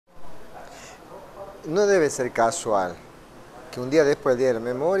No debe ser casual que un día después del Día de la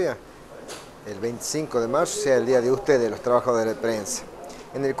Memoria, el 25 de marzo, sea el día de ustedes, los trabajadores de prensa.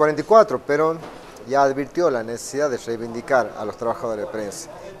 En el 44, Perón ya advirtió la necesidad de reivindicar a los trabajadores de prensa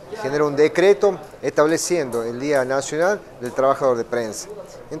y generó un decreto estableciendo el Día Nacional del Trabajador de Prensa.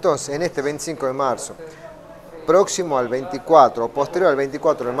 Entonces, en este 25 de marzo, próximo al 24 o posterior al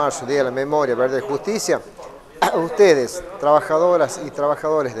 24 de marzo, Día de la Memoria, Verdad y Justicia, a ustedes, trabajadoras y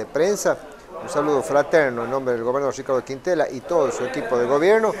trabajadores de prensa, un saludo fraterno en nombre del gobernador Ricardo Quintela y todo su equipo de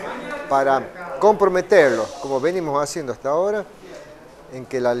gobierno para comprometerlos, como venimos haciendo hasta ahora, en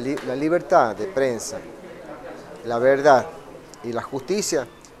que la libertad de prensa, la verdad y la justicia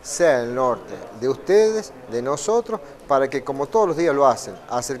sea el norte de ustedes, de nosotros, para que como todos los días lo hacen,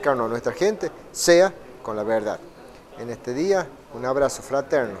 acercarnos a nuestra gente, sea con la verdad. En este día, un abrazo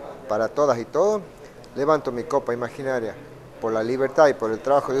fraterno para todas y todos. Levanto mi copa imaginaria por la libertad y por el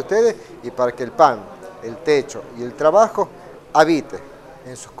trabajo de ustedes y para que el pan, el techo y el trabajo habite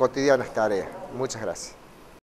en sus cotidianas tareas. Muchas gracias.